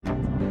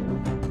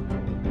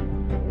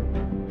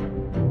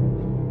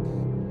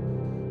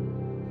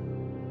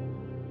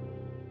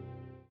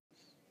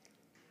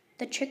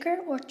The Tricker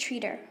or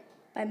Treater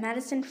by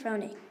Matisyn.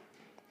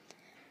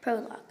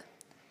 Prologue.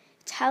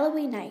 It's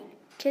Halloween night.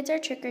 Kids are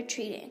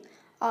trick-or-treating.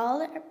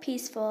 All are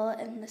peaceful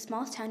in the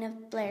small town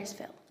of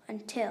Blairsville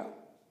until...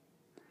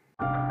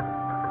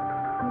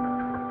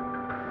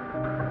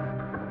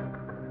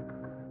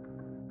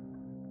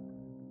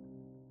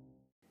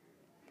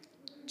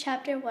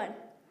 Chapter 1.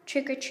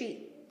 Trick or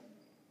Treat.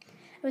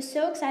 I was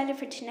so excited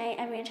for tonight,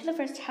 I ran to the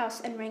first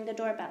house and rang the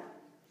doorbell.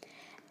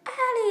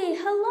 "Addie,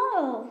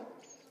 hello!"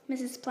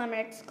 Mrs. Plummer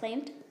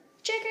exclaimed.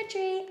 "Trick or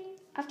treat!"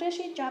 After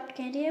she dropped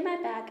candy in my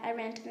bag, I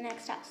ran to the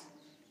next house.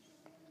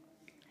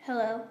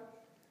 "Hello,"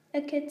 a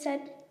kid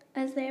said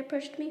as they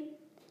approached me.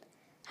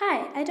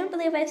 "Hi, I don't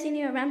believe I've seen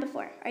you around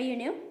before. Are you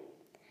new?"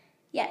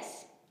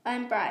 "Yes,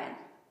 I'm Brian.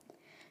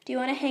 Do you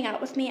want to hang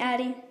out with me,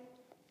 Addie?"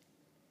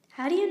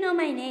 "How do you know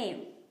my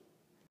name?"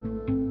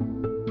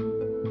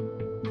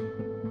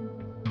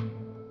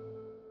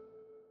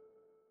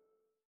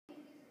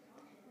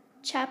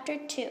 Chapter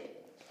 2.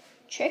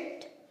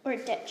 Tricked or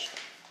Ditched.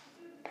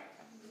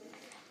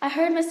 "I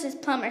heard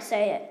Mrs. Plummer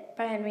say it,"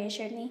 Brian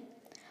reassured me.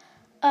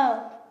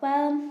 "Oh,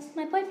 well,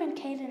 my boyfriend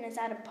Caden is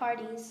at a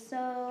party,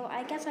 so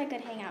I guess I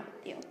could hang out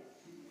with you.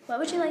 What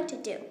would you like to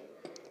do?"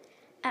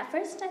 At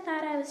first, I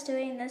thought I was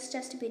doing this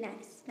just to be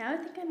nice. Now I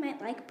think I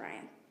might like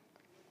Brian.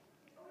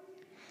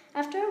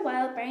 After a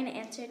while, Brian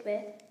answered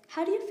with,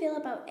 "How do you feel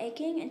about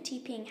egging and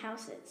TPing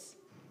houses?"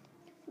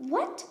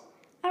 "What?"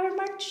 I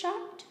remarked,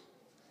 shocked.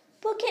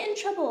 "We'll get in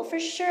trouble, for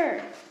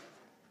sure."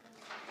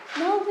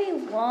 "No, we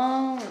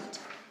won't."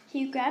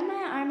 He grabbed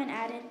my arm and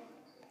added,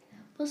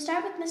 "We'll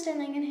start with Mr.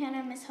 Lingenham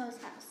and Miss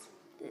Ho's house.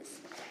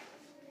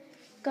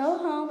 Go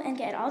home and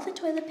get all the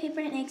toilet paper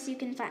and eggs you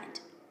can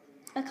find."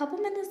 A couple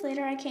minutes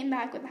later, I came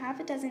back with half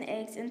a dozen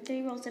eggs and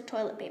 3 rolls of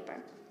toilet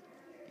paper.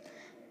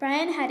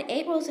 Brian had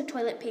 8 rolls of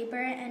toilet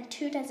paper and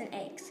 2 dozen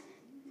eggs.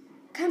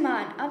 Come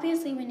on,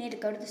 obviously we need to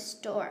go to the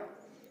store.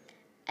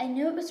 I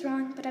knew it was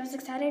wrong, but I was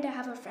excited to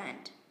have a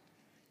friend.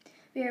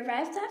 We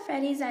arrived at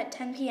Freddy's at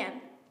 10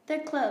 p.m. They're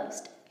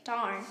closed.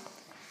 Darn.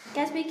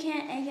 Guess we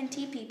can't egg and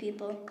TP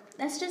people.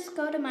 Let's just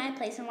go to my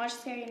place and watch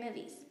scary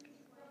movies.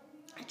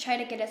 I tried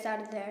to get us out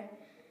of there.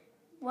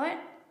 What?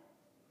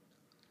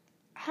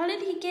 How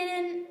did he get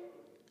in?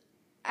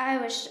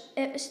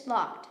 It was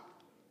locked.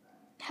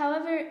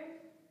 However,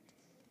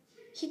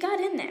 he got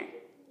in there.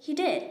 He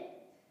did.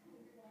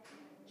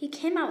 He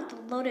came out with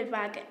a loaded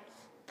wagon.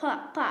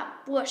 Plop,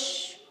 plop,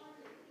 whoosh.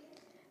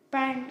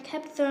 Brian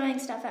kept throwing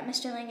stuff at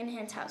Mr.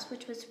 Lingenham's house,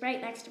 which was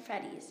right next to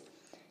Freddy's.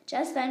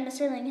 Just then,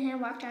 Mr.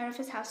 Lingenham walked out of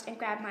his house and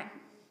grabbed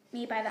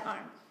me by the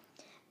arm.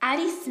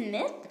 "Addie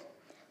Smith?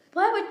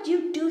 Why would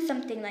you do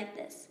something like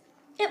this?"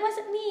 "It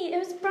wasn't me, it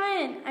was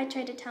Brian," I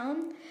tried to tell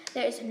him.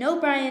 "There is no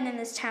Brian in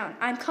this town.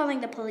 I'm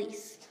calling the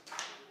police."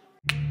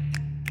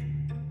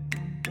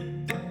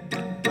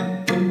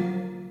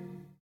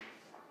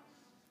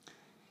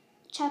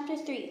 Chapter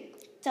 3.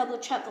 Double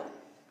Trouble.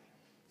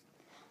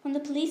 When the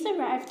police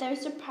arrived, they were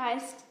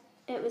surprised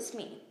it was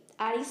me,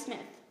 Addie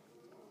Smith.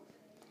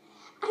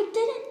 "I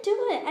didn't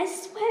do it, I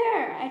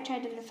swear," I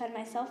tried to defend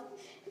myself.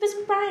 "It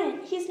was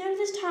Brian. He's new to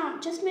this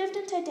town, just moved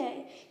in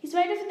today. He's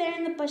right over there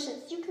in the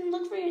bushes. You can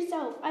look for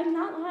yourself. I'm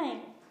not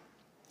lying,"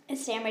 I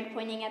stammered,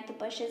 pointing at the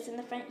bushes in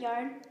the front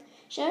yard.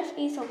 Sheriff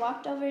Asa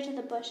walked over to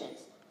the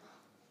bushes.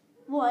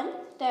 "1,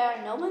 there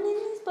are no one in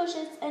these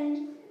bushes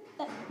and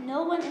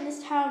no one in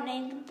this town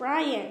named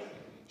Brian,"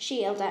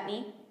 she yelled at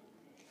me.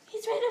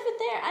 "He's right over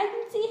there. I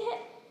can see him."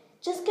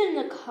 "Just get in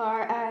the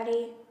car,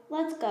 Addie.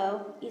 Let's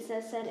go,"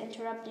 Issa said,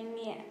 interrupting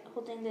me,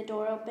 holding the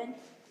door open.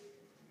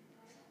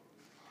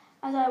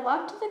 As I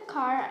walked to the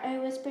car, I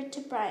whispered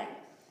to Brian,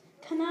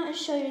 "Come out and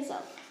show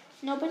yourself."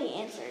 Nobody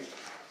answered.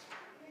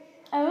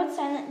 I rode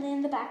silently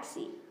in the back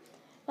seat.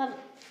 When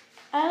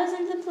I was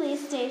in the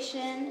police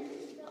station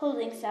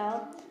holding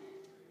cell,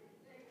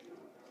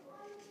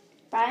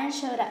 Brian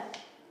showed up.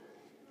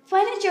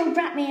 "Why did you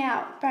rat me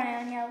out?"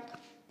 Brian yelled.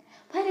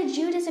 "Why did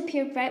you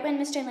disappear right when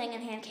Mr.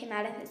 Lingenham came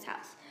out of his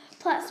house?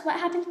 Plus, what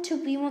happened to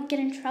 'we won't get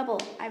in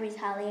trouble'?" I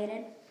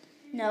retaliated.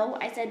 "No,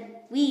 I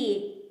said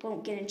we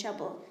won't get in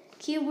trouble.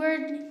 Key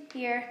word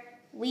here,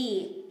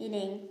 we,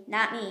 meaning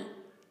not me,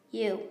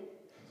 you."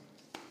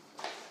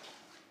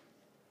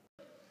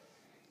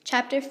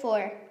 Chapter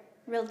 4.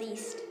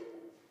 Released.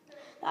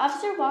 The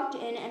officer walked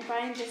in and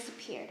Brian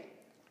disappeared.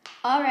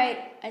 "All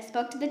right, I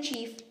spoke to the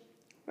chief.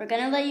 We're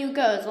going to let you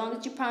go as long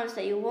as you promise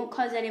that you won't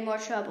cause any more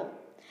trouble."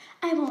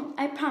 "I won't.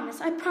 I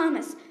promise. I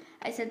promise,"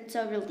 I said,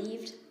 so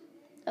relieved.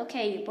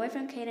 "Okay, your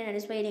boyfriend Caden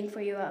is waiting for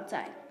you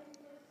outside."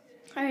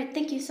 "All right,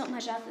 thank you so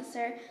much,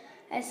 officer,"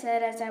 I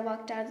said as I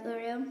walked out of the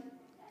room.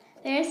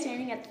 There,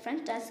 standing at the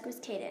front desk, was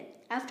Caden.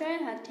 After I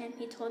hugged him,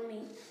 he told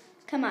me,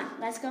 "Come on,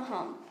 let's go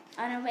home."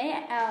 On our way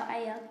out,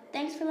 I yelled,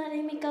 "Thanks for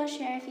letting me go,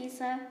 Sheriff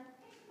Issa."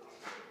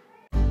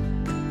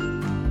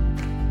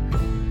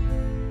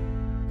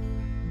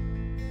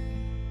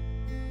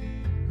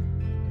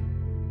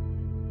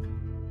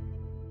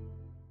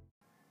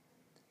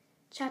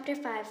 Chapter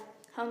 5.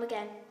 Home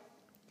again.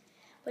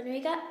 When we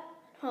got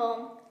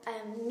home, I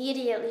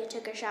immediately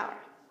took a shower.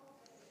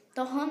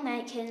 The whole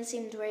night, Caden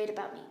seemed worried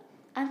about me.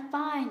 I'm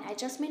fine. I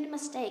just made a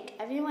mistake.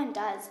 Everyone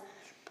does,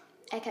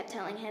 I kept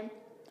telling him.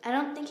 I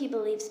don't think he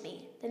believes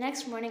me. The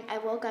next morning, I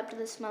woke up to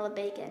the smell of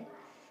bacon.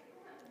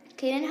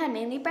 Caden had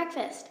made me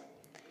breakfast.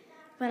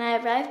 When I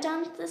arrived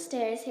down the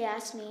stairs, he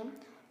asked me,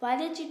 "Why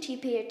did you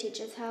TP your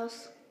teacher's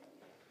house?"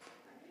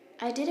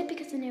 I did it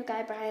because the new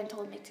guy Brian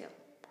told me to.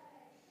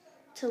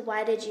 So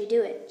why did you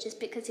do it? Just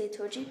because he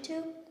told you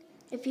to?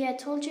 If he had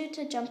told you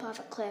to jump off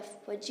a cliff,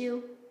 would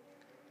you?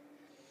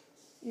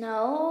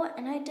 No,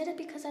 and I did it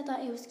because I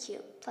thought he was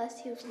cute.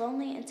 Plus, he was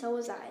lonely, and so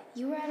was I.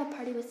 You were at a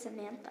party with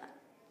Samantha.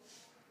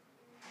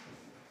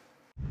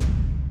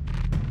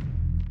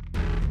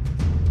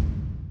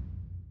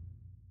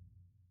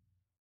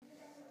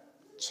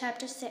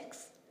 Chapter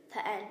 6.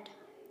 The End.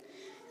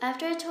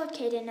 After I told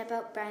Caden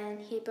about Brian,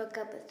 he broke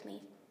up with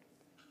me.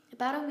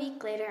 About a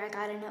week later, I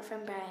got a note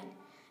from Brian.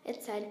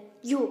 It said,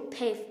 "You'll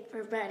pay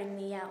for ratting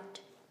me out."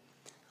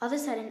 All of a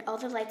sudden, all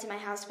the lights in my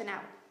house went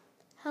out.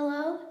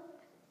 "Hello?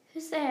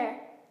 Who's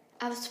there?"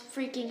 I was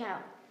freaking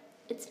out.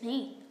 "It's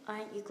me.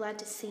 Aren't you glad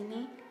to see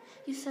me?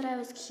 You said I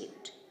was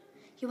cute.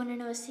 You want to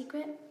know a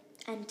secret?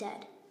 I'm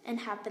dead,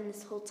 and have been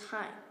this whole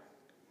time.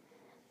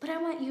 But I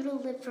want you to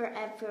live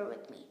forever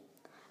with me."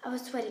 I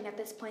was sweating at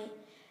this point.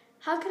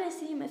 How could I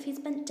see him if he's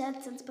been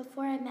dead since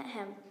before I met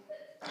him?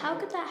 How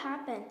could that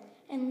happen?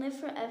 And live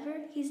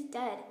forever? He's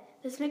dead.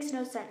 This makes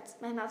no sense.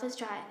 My mouth is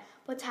dry.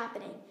 What's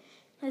happening?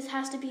 This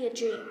has to be a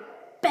dream.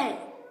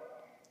 Bang!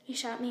 He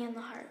shot me in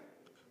the heart.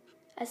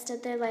 I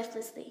stood there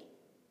lifelessly,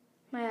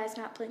 my eyes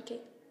not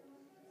blinking.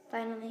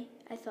 Finally,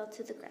 I fell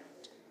to the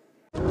ground.